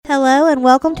and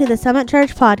welcome to the Summit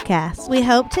Church podcast. We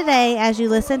hope today, as you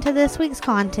listen to this week's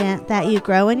content, that you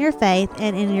grow in your faith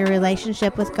and in your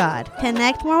relationship with God.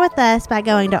 Connect more with us by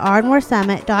going to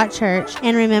ardmoresummit.church,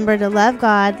 and remember to love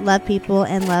God, love people,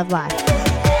 and love life.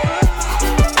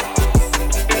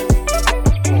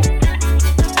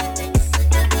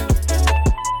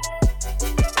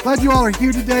 Glad you all are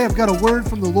here today. I've got a word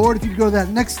from the Lord. If you go to that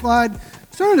next slide,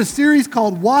 started a series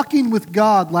called Walking with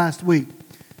God last week.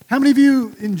 How many of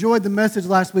you enjoyed the message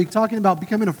last week talking about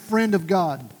becoming a friend of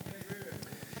God?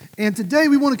 And today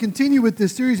we want to continue with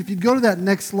this series. If you go to that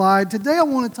next slide, today I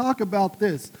want to talk about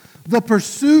this, the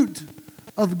pursuit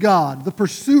of God, the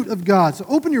pursuit of God. So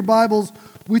open your Bibles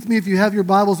with me if you have your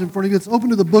Bibles in front of you. Let's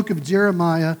open to the book of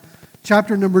Jeremiah,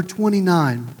 chapter number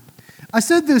 29. I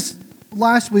said this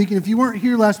last week, and if you weren't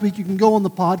here last week, you can go on the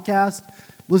podcast,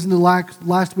 listen to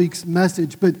last week's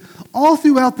message. But all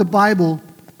throughout the Bible,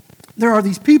 there are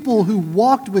these people who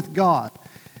walked with God.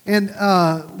 And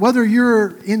whether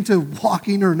you're into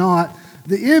walking or not,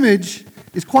 the image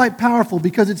is quite powerful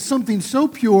because it's something so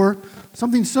pure,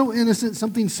 something so innocent,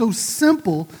 something so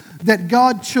simple that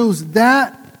God chose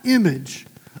that image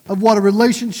of what a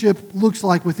relationship looks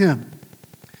like with Him.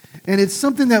 And it's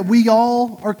something that we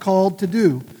all are called to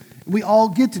do. We all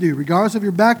get to do, regardless of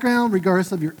your background,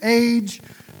 regardless of your age,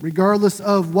 regardless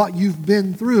of what you've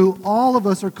been through. All of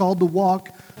us are called to walk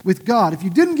with God. If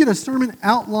you didn't get a sermon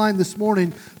outline this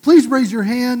morning, please raise your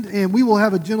hand and we will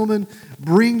have a gentleman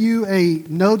bring you a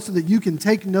note so that you can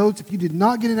take notes. If you did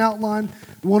not get an outline,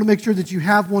 we want to make sure that you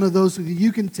have one of those so that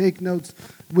you can take notes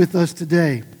with us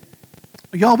today.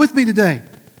 Are y'all with me today?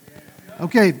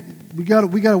 Okay, we got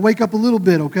to wake up a little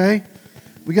bit, okay?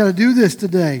 We got to do this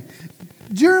today.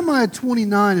 Jeremiah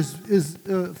 29 is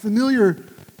a familiar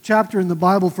chapter in the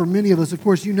Bible for many of us. Of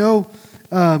course, you know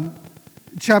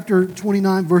chapter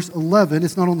 29, verse 11.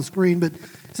 It's not on the screen, but it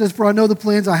says, "For I know the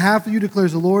plans I have for you,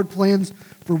 declares the Lord, plans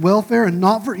for welfare and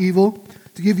not for evil,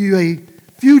 to give you a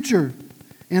future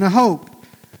and a hope."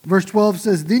 Verse 12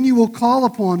 says, "Then you will call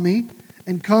upon me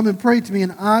and come and pray to me,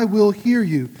 and I will hear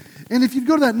you." And if you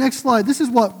go to that next slide, this is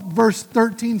what verse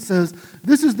 13 says.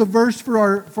 This is the verse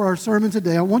for our sermon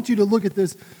today. I want you to look at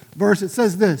this verse. It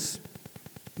says this: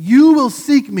 "You will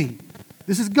seek me."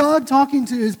 This is God talking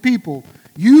to His people.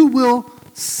 "You will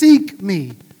seek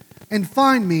me and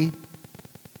find me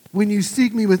when you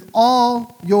seek me with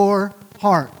all your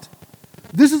heart."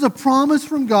 This is a promise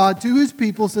from God to His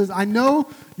people. It says, I know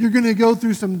you're going to go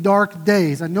through some dark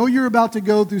days. I know you're about to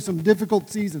go through some difficult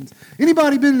seasons.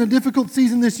 Anybody been in a difficult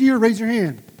season this year? Raise your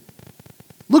hand.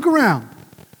 Look around.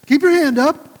 Keep your hand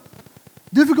up.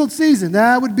 Difficult season.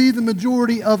 That would be the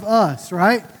majority of us,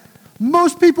 right?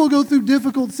 Most people go through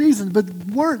difficult seasons, but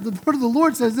the word of the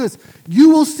Lord says this: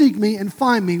 "You will seek me and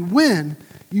find me when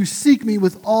you seek me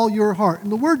with all your heart."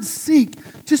 And the word seek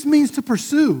just means to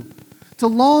pursue, to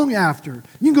long after.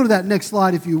 You can go to that next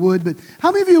slide if you would, but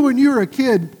how many of you, when you were a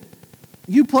kid,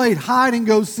 you played hide and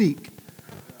go seek?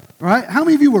 Right? How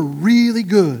many of you were really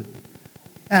good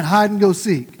at hide and go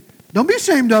seek? Don't be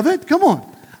ashamed of it. Come on.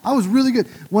 I was really good.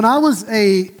 When I was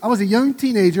a young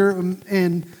teenager,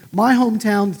 and my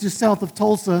hometown, just south of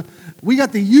Tulsa, we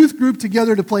got the youth group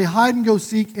together to play hide and go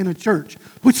seek in a church,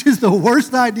 which is the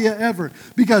worst idea ever,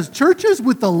 because churches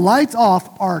with the lights off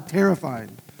are terrifying.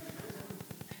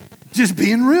 Just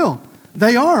being real.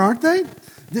 They are, aren't they?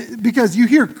 Because you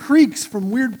hear creaks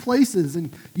from weird places, and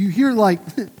you hear like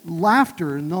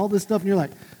laughter and all this stuff, and you're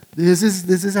like, this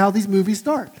is how these movies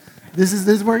start. This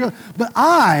is where it goes. But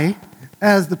I,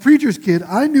 as the preacher's kid,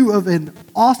 I knew of an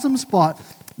awesome spot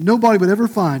nobody would ever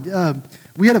find.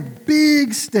 We had a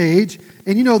big stage,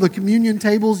 and you know the communion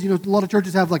tables, a lot of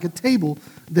churches have like a table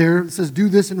there that says, "Do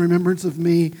this in remembrance of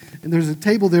me," and there's a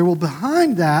table there. Well,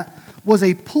 behind that was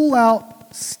a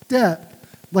pull-out step,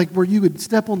 like where you would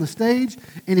step on the stage,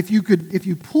 and if you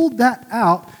pulled that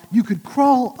out, you could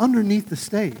crawl underneath the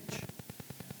stage.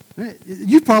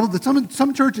 You probably,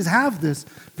 some churches have this.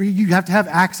 You have to have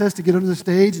access to get under the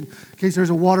stage in case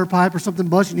there's a water pipe or something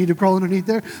bust, you need to crawl underneath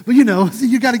there. But so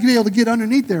you got to be able to get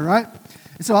underneath there, right?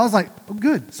 And so I was like, oh,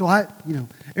 good. So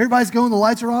everybody's going, the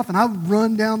lights are off, and I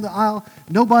run down the aisle.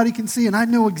 Nobody can see, and I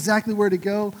know exactly where to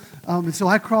go. And so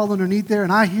I crawl underneath there,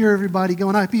 and I hear everybody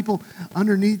going. I have people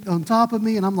underneath, on top of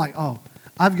me, and I'm like, oh,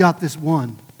 I've got this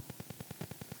one.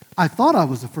 I thought I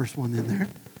was the first one in there.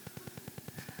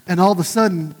 And all of a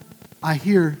sudden, I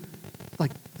hear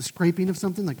like the scraping of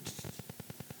something. Like,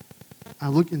 I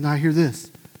look and I hear this: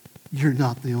 "You're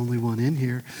not the only one in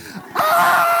here."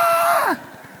 Ah!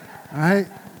 All right.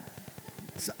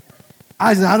 So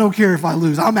I said, I don't care if I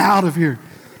lose. I'm out of here.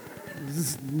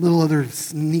 This little other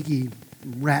sneaky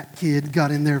rat kid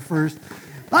got in there first.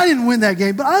 I didn't win that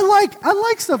game, but I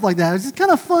like stuff like that. It's just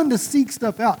kind of fun to seek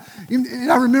stuff out.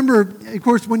 And I remember, of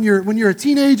course, when you're a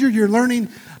teenager, you're learning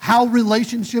how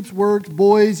relationships work.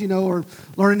 Boys, are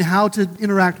learning how to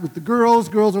interact with the girls.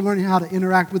 Girls are learning how to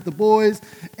interact with the boys.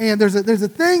 And there's a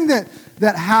thing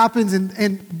that happens,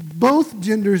 and both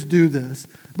genders do this,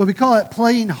 but we call it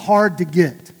playing hard to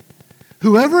get.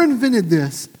 Whoever invented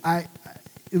this,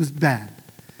 it was bad.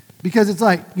 Because it's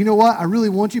like, you know what? I really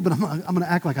want you, but I'm going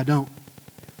to act like I don't.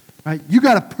 Right? You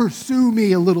got to pursue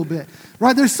me a little bit.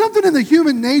 Right? There's something in the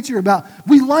human nature about,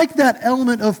 we like that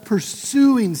element of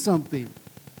pursuing something.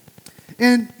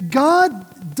 And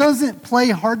God doesn't play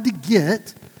hard to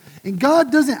get, and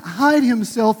God doesn't hide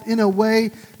himself in a way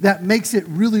that makes it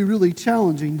really, really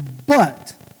challenging.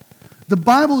 But the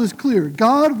Bible is clear.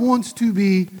 God wants to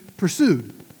be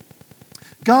pursued.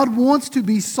 God wants to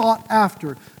be sought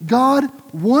after. God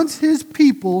wants his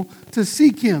people to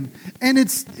seek him. And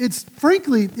it's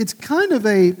frankly, it's kind of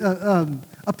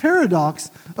a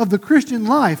paradox of the Christian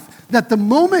life, that the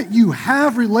moment you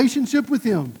have relationship with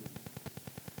him,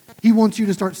 he wants you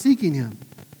to start seeking him.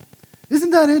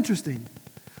 Isn't that interesting?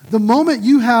 The moment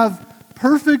you have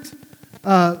perfect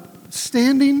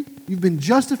standing, you've been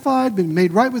justified, been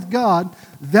made right with God,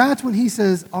 that's when he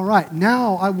says, all right,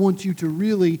 now I want you to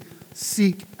really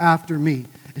seek after me.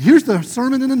 And here's the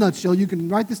sermon in a nutshell. You can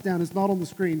write this down. It's not on the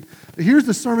screen. But here's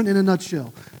the sermon in a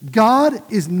nutshell. God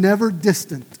is never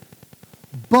distant,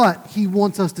 but he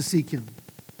wants us to seek him.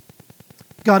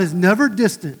 God is never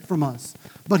distant from us,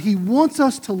 but he wants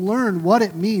us to learn what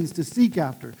it means to seek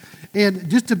after. And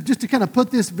just to kind of put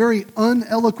this very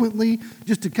uneloquently,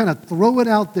 just to kind of throw it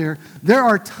out there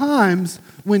are times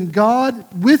when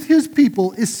God, with his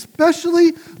people,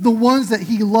 especially the ones that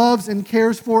he loves and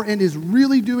cares for and is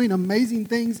really doing amazing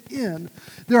things in,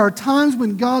 there are times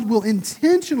when God will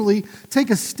intentionally take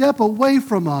a step away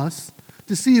from us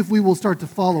to see if we will start to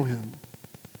follow him.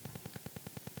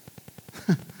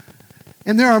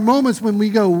 And there are moments when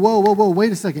we go, whoa,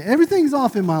 wait a second. Everything's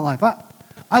off in my life.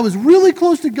 I was really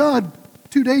close to God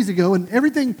 2 days ago, and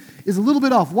everything is a little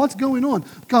bit off. What's going on?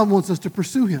 God wants us to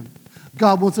pursue him.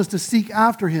 God wants us to seek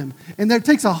after him. And that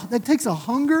takes a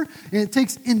hunger, and it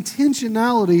takes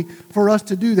intentionality for us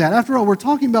to do that. After all, we're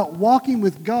talking about walking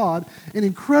with God, an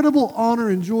incredible honor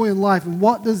and joy in life. And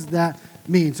what does that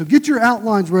mean? So get your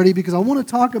outlines ready, because I want to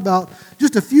talk about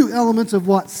just a few elements of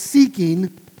what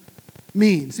seeking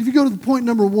means. If you go to the point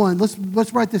number 1,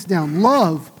 let's write this down.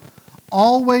 Love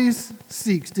always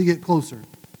seeks to get closer.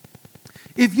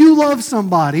 If you love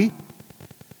somebody,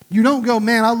 you don't go,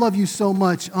 man, I love you so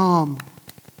much, but I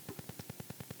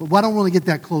don't want to get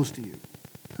that close to you.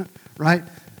 Right?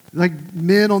 Like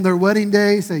men on their wedding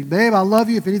day say, babe, I love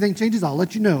you. If anything changes, I'll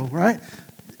let you know. Right?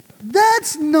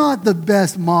 That's not the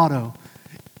best motto.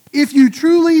 If you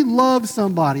truly love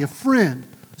somebody, a friend,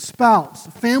 a spouse,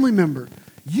 a family member,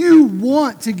 you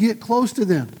want to get close to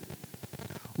them.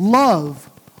 Love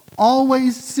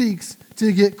always seeks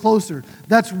to get closer.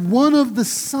 That's one of the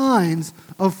signs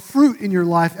of fruit in your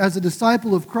life as a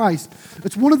disciple of Christ.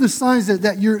 It's one of the signs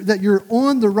that you're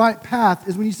on the right path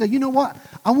is when you say, you know what?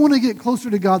 I want to get closer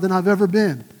to God than I've ever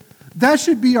been. That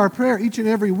should be our prayer each and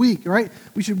every week, right?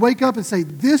 We should wake up and say,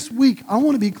 this week I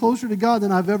want to be closer to God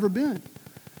than I've ever been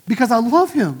because I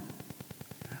love him.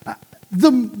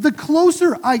 The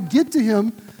closer I get to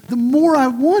him, the more I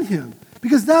want him,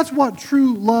 because that's what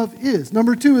true love is.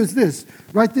 Number 2 is this.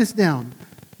 Write this down.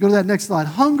 Go to that next slide.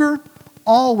 Hunger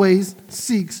always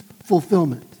seeks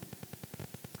fulfillment.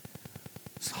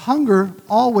 Hunger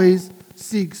always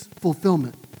seeks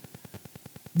fulfillment.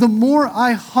 The more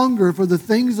I hunger for the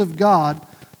things of God,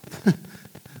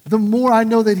 the more I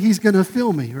know that he's going to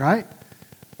fill me, right?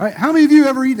 Right? How many of you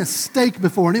ever eaten a steak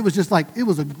before and it was just like, it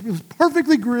was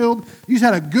perfectly grilled, you just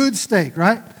had a good steak,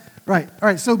 right? Right. All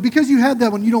right, so because you had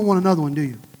that one, you don't want another one, do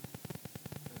you?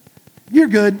 You're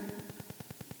good.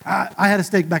 I had a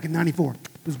steak back in 94. It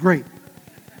was great.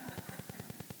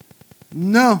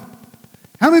 No.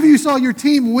 How many of you saw your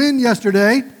team win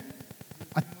yesterday?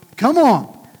 Come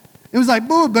on. It was like,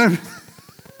 boom, baby.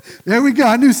 There we go.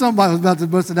 I knew somebody was about to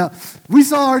bust it out. We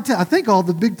saw our team. I think all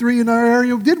the big 3 in our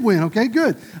area did win. Okay,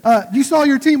 good. You saw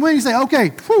your team win. You say, okay,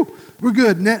 whew, we're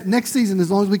good. Next season,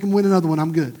 as long as we can win another one,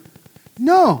 I'm good.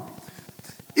 No.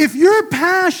 If you're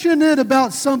passionate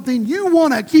about something, you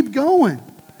want to keep going.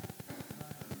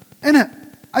 And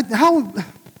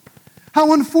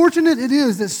how unfortunate it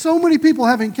is that so many people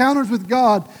have encounters with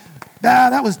God.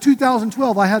 That was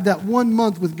 2012. I had that 1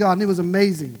 month with God, and it was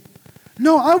amazing.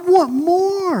 No, I want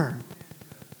more.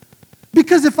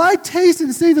 Because if I taste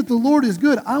and see that the Lord is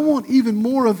good, I want even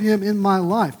more of him in my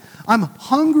life. I'm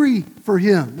hungry for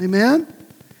him. Amen?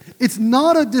 It's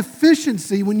not a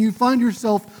deficiency when you find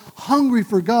yourself hungry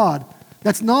for God.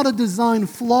 That's not a design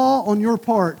flaw on your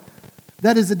part.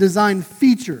 That is a design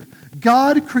feature.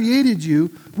 God created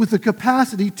you with the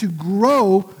capacity to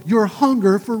grow your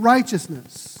hunger for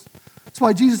righteousness. That's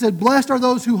why Jesus said, blessed are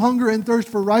those who hunger and thirst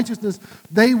for righteousness.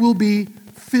 They will be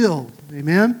filled.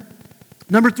 Amen?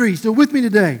 Number 3, still with me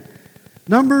today.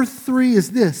 Number 3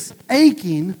 is this: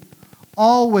 aching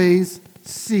always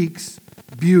seeks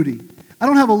beauty. I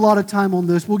don't have a lot of time on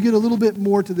this. We'll get a little bit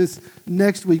more to this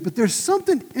next week. But there's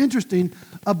something interesting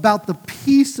about the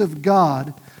peace of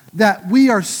God, that we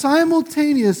are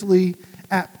simultaneously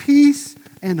at peace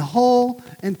and whole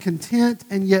and content,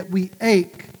 and yet we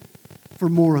ache for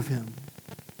more of Him.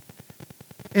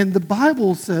 And the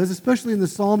Bible says, especially in the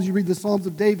Psalms, you read the Psalms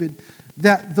of David,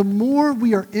 that the more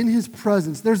we are in His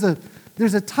presence, there's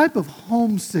a type of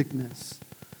homesickness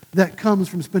that comes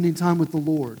from spending time with the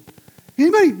Lord.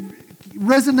 Anybody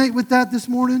resonate with that this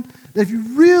morning? That if you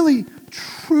really,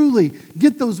 truly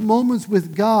get those moments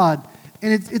with God,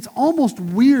 and it's almost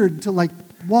weird to like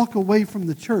walk away from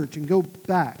the church and go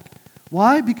back.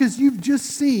 Why? Because you've just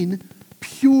seen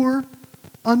pure,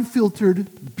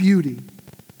 unfiltered beauty.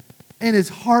 And it's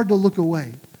hard to look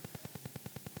away.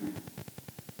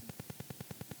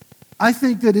 I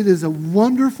think that it is a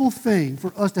wonderful thing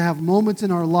for us to have moments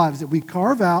in our lives that we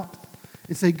carve out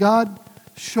and say, God,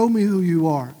 show me who you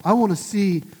are. I want to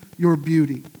see your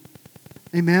beauty.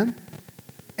 Amen?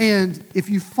 And if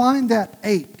you find that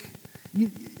ache,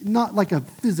 not like a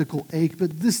physical ache,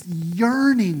 but this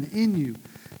yearning in you,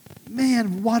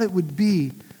 man, what it would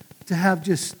be to have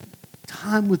just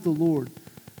time with the Lord.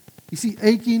 You see,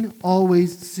 aching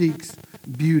always seeks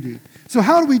beauty. So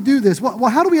how do we do this? Well,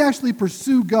 how do we actually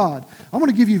pursue God? I'm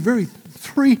going to give you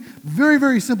three very,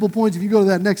 very simple points. If you go to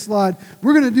that next slide,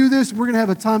 we're going to do this. We're going to have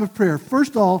a time of prayer.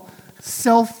 First of all,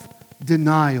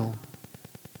 self-denial.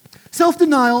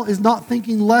 Self-denial is not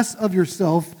thinking less of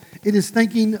yourself. It is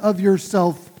thinking of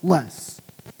yourself less.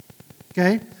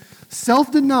 Okay?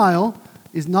 Self-denial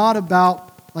is not about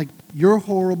like you're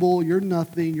horrible, you're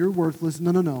nothing, you're worthless.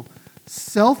 No.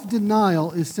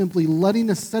 Self-denial is simply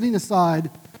setting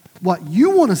aside what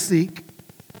you want to seek,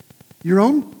 your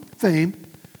own fame,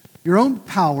 your own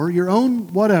power, your own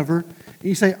whatever, and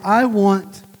you say, I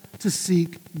want to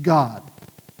seek God.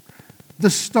 The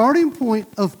starting point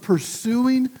of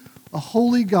pursuing a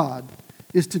holy God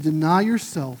is to deny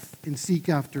yourself and seek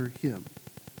after Him.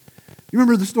 You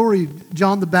remember the story of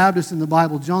John the Baptist in the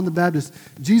Bible. John the Baptist,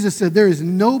 Jesus said, there is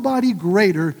nobody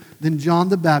greater than John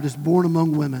the Baptist born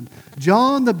among women.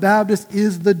 John the Baptist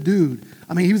is the dude.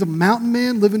 I mean, he was a mountain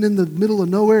man living in the middle of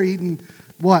nowhere eating,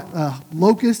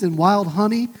 locusts and wild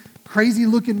honey. Crazy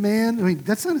looking man. I mean,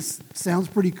 that sounds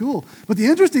pretty cool. But the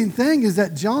interesting thing is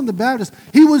that John the Baptist,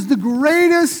 he was the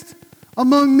greatest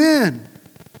among men.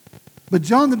 But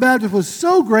John the Baptist was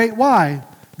so great. Why?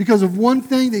 Because of one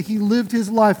thing that he lived his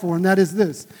life for, and that is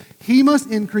this: he must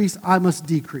increase, I must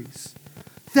decrease.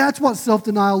 That's what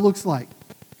self-denial looks like.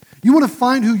 You want to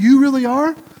find who you really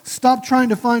are? Stop trying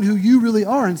to find who you really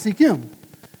are and seek Him.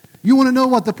 You want to know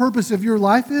what the purpose of your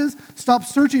life is? Stop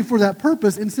searching for that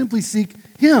purpose and simply seek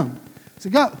Him.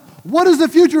 So God, what does the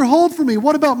future hold for me?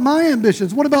 What about my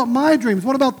ambitions? What about my dreams?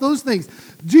 What about those things?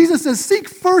 Jesus says, seek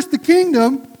first the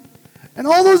kingdom, and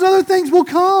all those other things will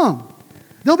come.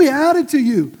 They'll be added to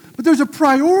you. But there's a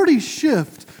priority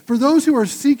shift for those who are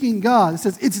seeking God. It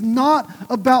says, it's not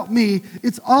about me,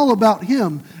 it's all about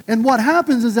Him. And what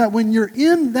happens is that when you're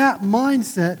in that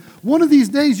mindset, one of these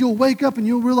days you'll wake up and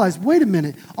you'll realize, wait a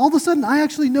minute, all of a sudden I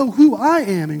actually know who I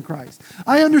am in Christ.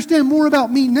 I understand more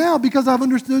about me now because I've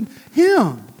understood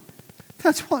Him.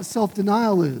 That's what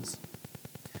self-denial is.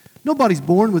 Nobody's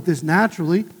born with this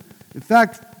naturally. In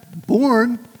fact,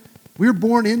 we're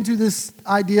born into this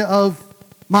idea of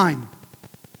mine.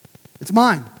 It's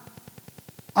mine.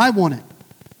 I want it.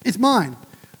 It's mine.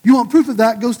 You want proof of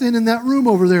that? Go stand in that room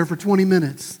over there for 20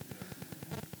 minutes.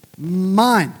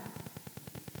 Mine.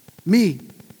 Me.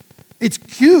 It's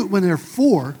cute when they're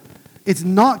 4. It's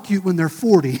not cute when they're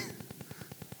 40.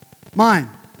 Mine.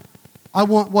 I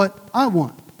want what I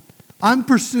want. I'm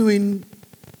pursuing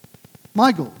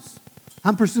my goals.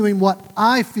 I'm pursuing what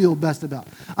I feel best about.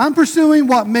 I'm pursuing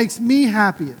what makes me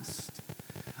happiest.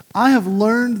 I have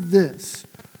learned this,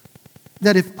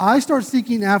 that if I start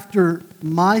seeking after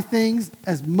my things,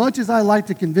 as much as I like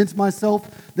to convince myself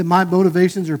that my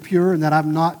motivations are pure and that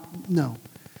I'm not, no.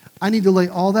 I need to lay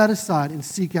all that aside and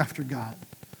seek after God.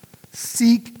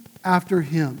 Seek after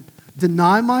Him.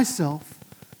 Deny myself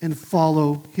and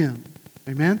follow Him.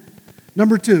 Amen?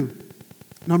 Number two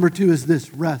is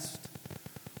this: rest.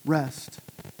 Rest.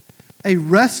 A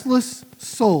restless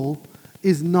soul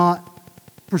is not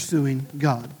pursuing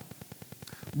God.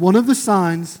 One of the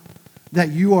signs that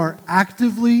you are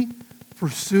actively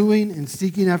pursuing and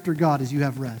seeking after God is you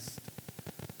have rest.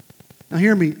 Now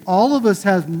hear me, all of us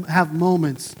have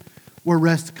moments where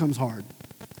rest comes hard.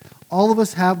 All of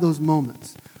us have those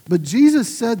moments. But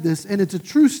Jesus said this, and it's a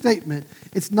true statement.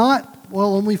 It's not,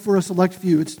 well, only for a select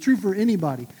few. It's true for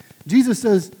anybody. Jesus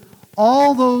says,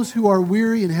 all those who are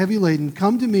weary and heavy laden,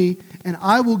 come to me, and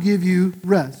I will give you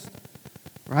rest.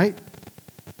 Right?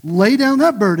 Lay down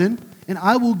that burden, and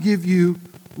I will give you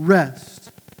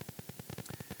rest.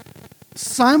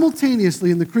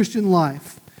 Simultaneously in the Christian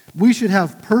life, we should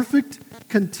have perfect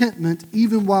contentment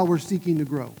even while we're seeking to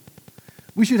grow.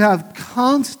 We should have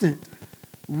constant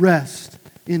rest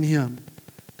in Him.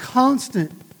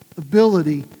 Constant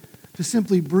ability to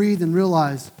simply breathe and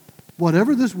realize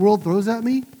whatever this world throws at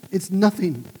me, it's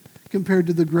nothing compared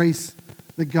to the grace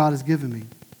that God has given me.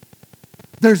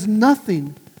 There's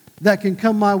nothing that can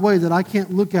come my way that I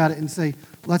can't look at it and say,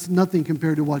 well, that's nothing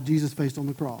compared to what Jesus faced on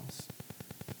the cross.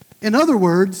 In other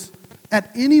words,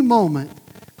 at any moment,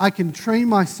 I can train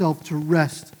myself to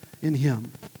rest in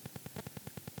Him.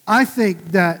 I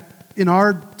think that in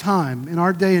our time, in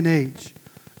our day and age,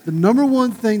 the number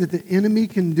one thing that the enemy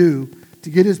can do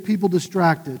to get his people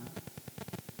distracted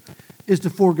is to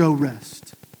forego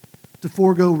rest. To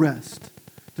forego rest.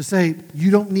 To say, you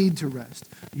don't need to rest.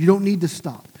 You don't need to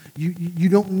stop. You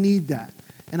don't need that.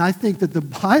 And I think that the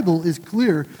Bible is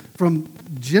clear from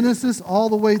Genesis all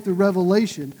the way through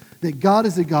Revelation that God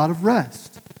is a God of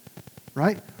rest.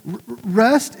 Right?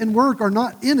 Rest and work are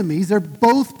not enemies. They're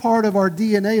both part of our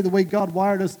DNA, the way God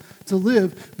wired us to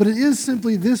live. But it is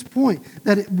simply this point,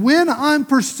 that when I'm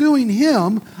pursuing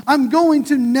Him, I'm going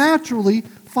to naturally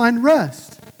find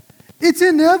rest. It's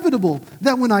inevitable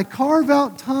that when I carve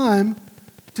out time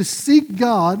to seek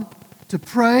God, to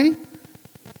pray,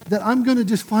 that I'm going to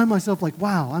just find myself like,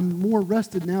 wow, I'm more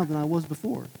rested now than I was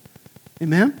before.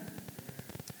 Amen?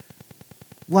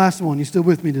 Last one. You still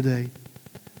with me today?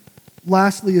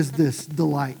 Lastly is this,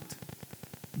 delight.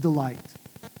 Delight.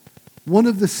 One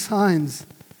of the signs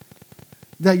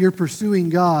that you're pursuing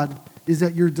God is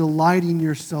that you're delighting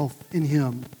yourself in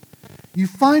Him. You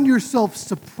find yourself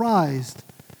surprised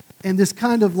and this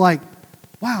kind of like,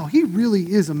 wow, He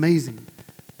really is amazing.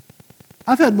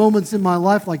 I've had moments in my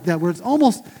life like that where it's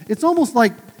almost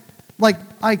like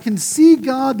I can see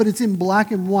God, but it's in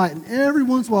black and white, and every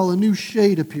once in a while a new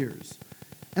shade appears.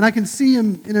 And I can see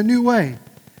Him in a new way.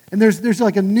 And there's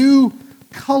like a new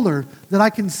color that I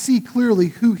can see clearly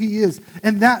who He is.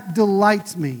 And that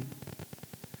delights me.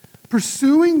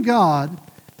 Pursuing God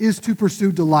is to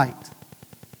pursue delight.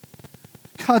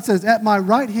 God says, at my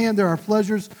right hand there are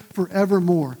pleasures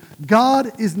forevermore.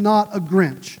 God is not a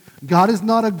Grinch. God is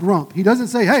not a grump. He doesn't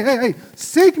say, hey,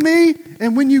 seek me,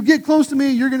 and when you get close to me,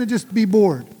 you're going to just be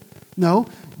bored. No.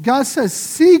 God says,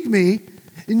 seek me,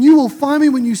 and you will find me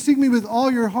when you seek me with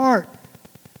all your heart.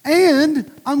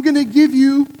 And I'm going to give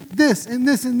you this and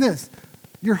this and this,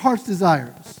 your heart's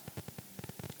desires.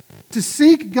 To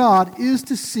seek God is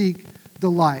to seek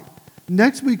delight.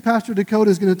 Next week, Pastor Dakota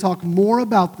is going to talk more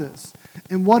about this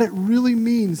and what it really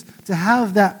means to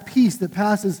have that peace that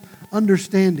passes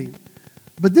understanding.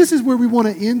 But this is where we want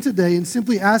to end today and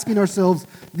simply asking ourselves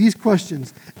these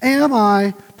questions. Am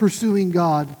I pursuing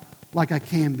God like I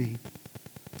can be?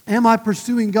 Am I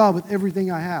pursuing God with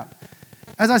everything I have?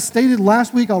 As I stated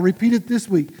last week, I'll repeat it this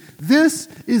week. This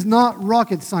is not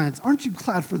rocket science. Aren't you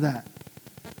glad for that?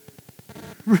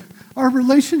 Our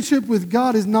relationship with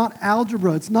God is not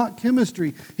algebra. It's not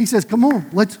chemistry. He says, come on,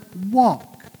 let's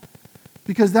walk.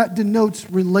 Because that denotes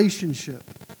relationship.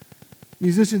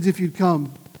 Musicians, if you'd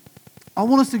come, I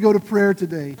want us to go to prayer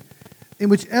today. And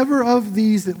whichever of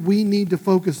these that we need to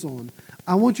focus on,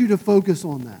 I want you to focus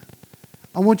on that.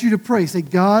 I want you to pray. Say,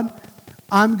 God,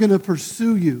 I'm going to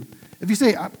pursue you. If you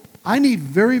say, I need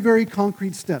very, very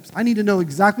concrete steps. I need to know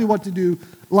exactly what to do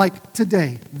like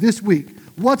today, this week.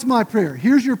 What's my prayer?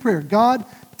 Here's your prayer. God,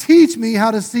 teach me how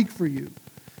to seek for you.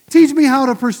 Teach me how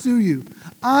to pursue you.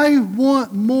 I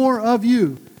want more of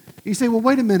you. You say, well,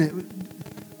 wait a minute.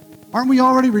 Aren't we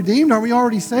already redeemed? Aren't we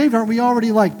already saved? Aren't we already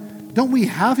don't we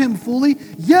have Him fully?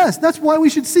 Yes, that's why we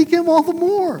should seek Him all the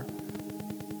more.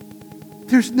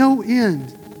 There's no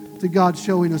end to God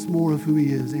showing us more of who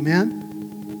He is.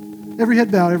 Amen? Every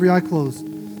head bowed, every eye closed.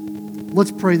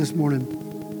 Let's pray this morning.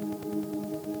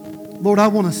 Lord, I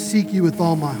want to seek you with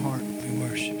all my heart. We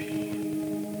worship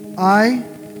you. I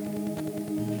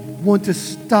want to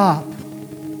stop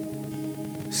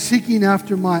seeking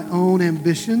after my own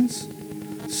ambitions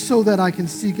so that I can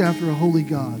seek after a holy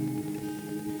God.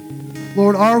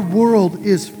 Lord, our world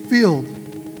is filled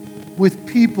with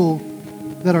people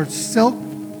that are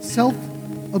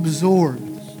self-absorbed.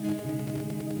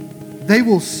 They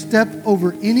will step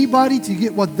over anybody to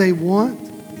get what they want.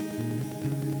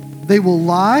 They will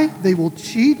lie, they will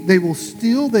cheat, they will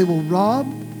steal, they will rob,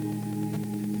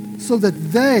 so that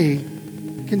they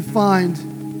can find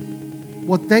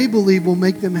what they believe will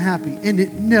make them happy. And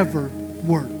it never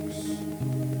works.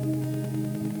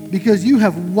 Because you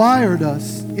have wired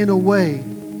us in a way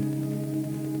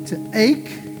to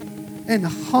ache and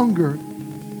hunger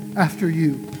after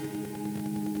you.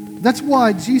 That's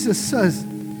why Jesus says,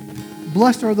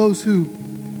 blessed are those who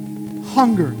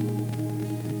hunger,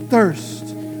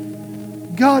 thirst.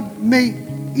 God, may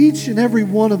each and every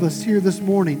one of us here this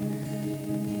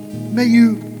morning, may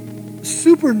you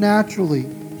supernaturally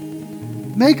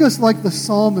make us like the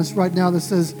psalmist right now that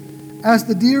says, as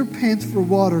the deer pants for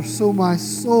water, so my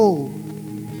soul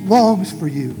longs for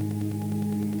you.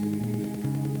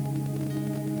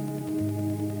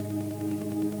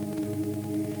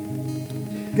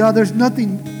 God, there's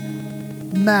nothing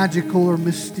magical or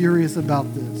mysterious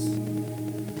about this.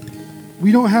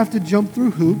 We don't have to jump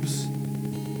through hoops.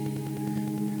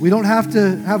 We don't have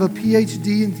to have a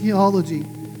PhD in theology.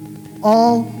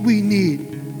 All we need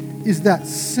is that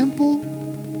simple,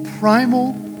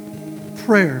 primal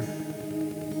prayer.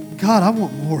 God, I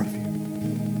want more of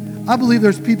you. I believe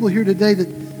there's people here today that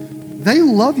they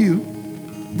love you.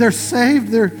 They're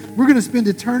saved. We're going to spend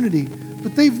eternity.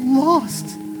 But they've lost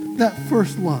that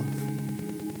first love.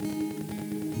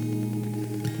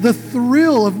 The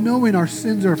thrill of knowing our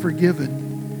sins are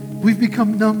forgiven, we've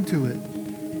become numb to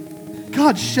it.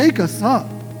 God, shake us up.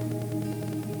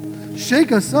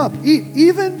 Shake us up.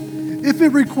 Even if it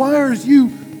requires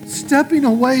you stepping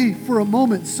away for a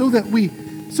moment so that we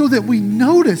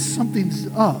notice something's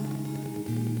up.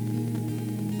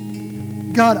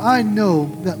 God, I know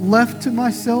that left to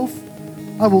myself,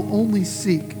 I will only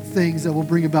seek things that will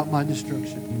bring about my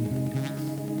destruction.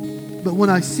 But when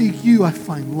I seek you, I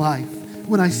find life.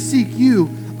 When I seek you,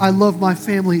 I love my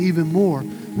family even more.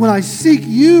 When I seek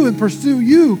you and pursue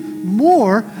you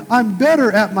more, I'm better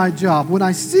at my job. When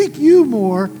I seek you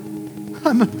more,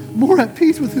 I'm more at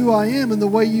peace with who I am and the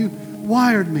way you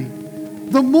wired me.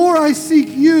 The more I seek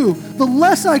you, the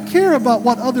less I care about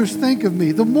what others think of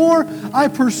me. The more I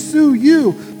pursue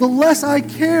you, the less I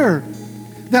care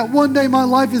that one day my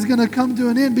life is going to come to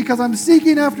an end because I'm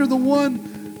seeking after the one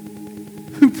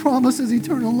who promises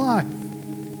eternal life.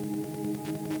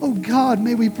 Oh God,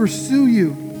 may we pursue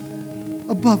you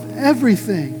above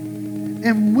everything.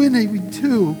 And when we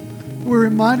do, we're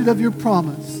reminded of your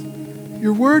promise.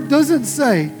 Your word doesn't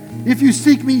say, if you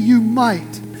seek me, you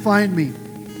might find me.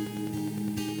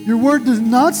 Your word does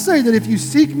not say that if you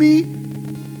seek me,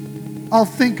 I'll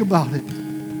think about it.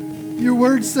 Your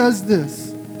word says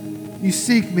this, you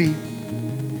seek me,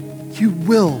 you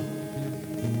will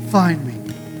find me.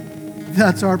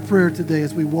 That's our prayer today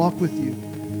as we walk with you.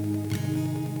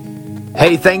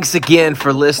 Hey, thanks again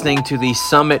for listening to the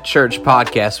Summit Church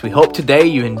podcast. We hope today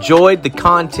you enjoyed the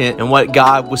content and what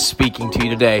God was speaking to you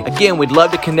today. Again, we'd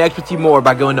love to connect with you more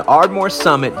by going to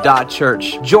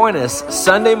ardmoresummit.church. Join us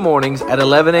Sunday mornings at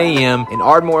 11 a.m. in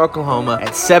Ardmore, Oklahoma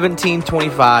at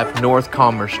 1725 North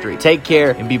Commerce Street. Take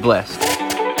care and be blessed.